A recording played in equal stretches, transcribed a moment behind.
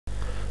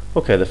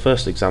Okay, the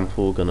first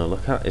example we're going to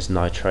look at is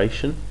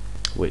nitration,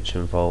 which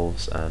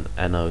involves an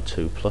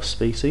NO2 plus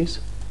species,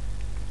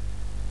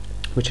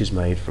 which is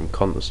made from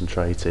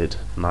concentrated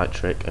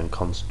nitric and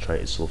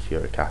concentrated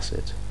sulfuric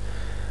acid.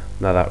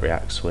 Now that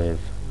reacts with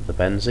the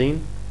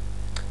benzene,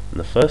 and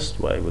the first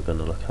way we're going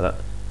to look at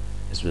it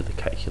is with the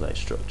calculate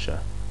structure,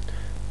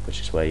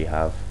 which is where you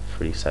have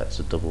 3 sets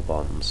of double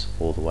bonds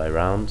all the way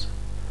around.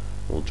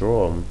 We'll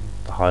draw on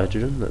the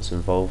hydrogen that's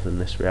involved in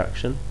this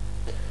reaction,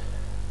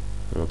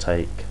 and we'll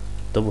take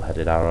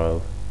double-headed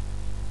arrow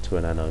to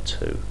an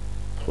NO2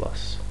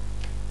 plus.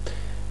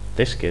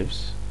 This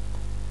gives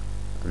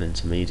an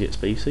intermediate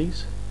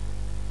species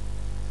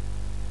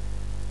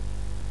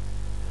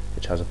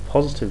which has a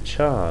positive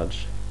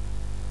charge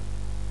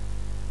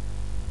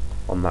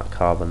on that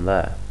carbon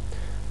there,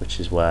 which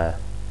is where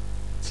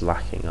it's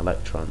lacking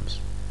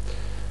electrons.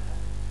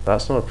 But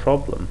that's not a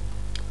problem,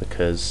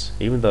 because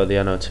even though the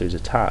NO2 is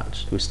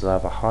attached, we still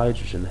have a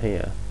hydrogen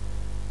here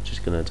which is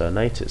going to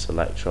donate its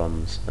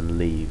electrons and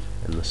leave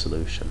in the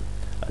solution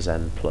as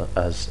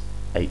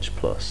H+.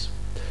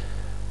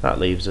 That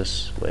leaves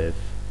us with,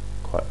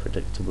 quite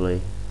predictably,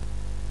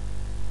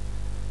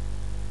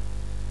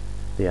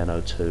 the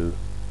NO2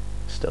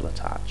 still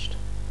attached,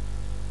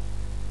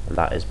 and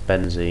that is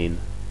benzene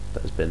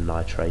that has been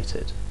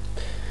nitrated.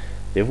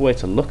 The other way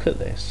to look at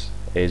this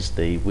is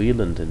the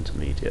Wieland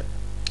intermediate,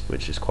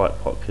 which is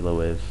quite popular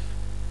with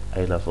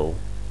A-level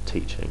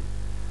teaching,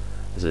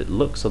 as it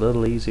looks a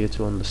little easier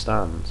to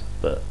understand,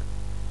 but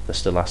there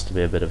still has to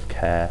be a bit of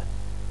care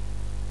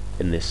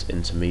in this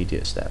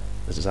intermediate step,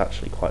 as it's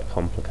actually quite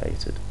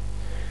complicated.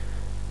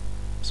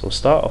 So we'll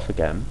start off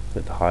again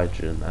with the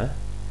hydrogen there,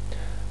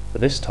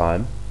 but this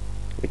time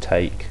we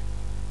take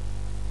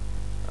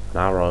an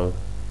arrow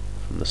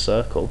from the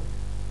circle,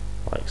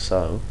 like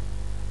so,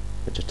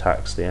 which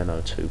attacks the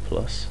NO2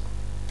 plus,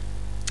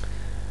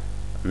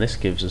 and this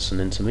gives us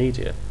an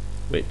intermediate,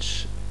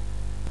 which,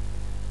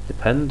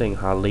 depending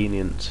how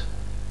lenient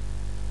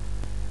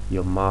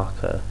your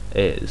marker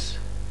is,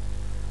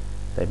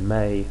 they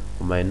may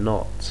or may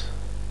not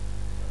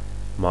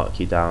mark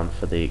you down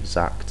for the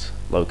exact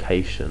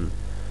location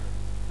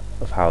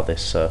of how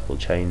this circle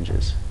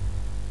changes,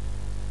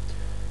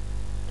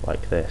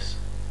 like this.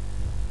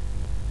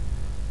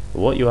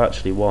 But what you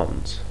actually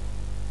want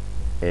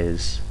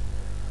is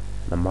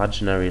an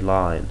imaginary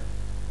line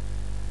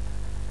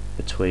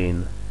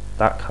between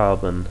that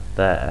carbon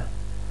there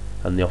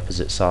and the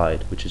opposite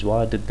side, which is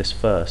why I did this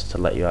first, to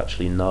let you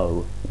actually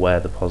know where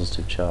the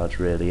positive charge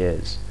really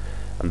is,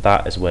 and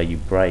that is where you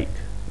break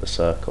the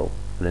circle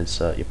and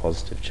insert your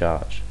positive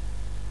charge.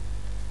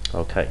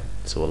 Okay,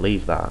 so we'll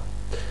leave that,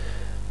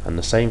 and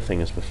the same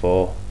thing as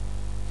before,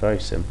 very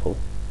simple.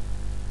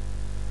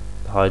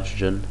 The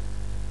hydrogen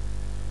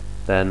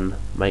then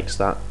makes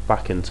that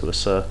back into a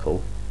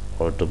circle,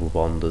 or a double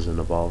bond as in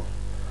above,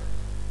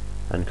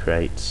 and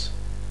creates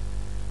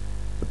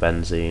the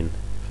benzene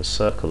for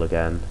circle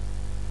again,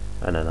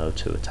 and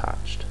NO2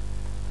 attached,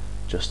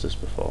 just as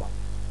before.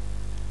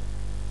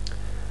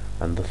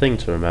 And the thing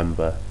to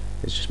remember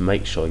is just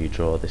make sure you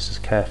draw this as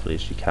carefully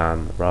as you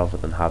can, rather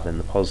than having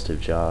the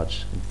positive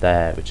charge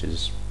there, which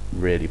is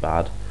really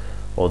bad,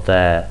 or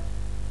there,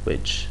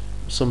 which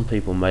some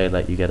people may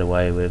let you get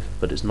away with,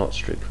 but it's not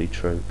strictly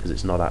true, because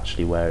it's not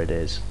actually where it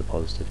is, the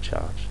positive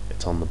charge.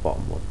 It's on the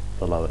bottom one,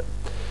 below it.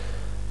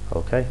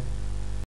 Okay.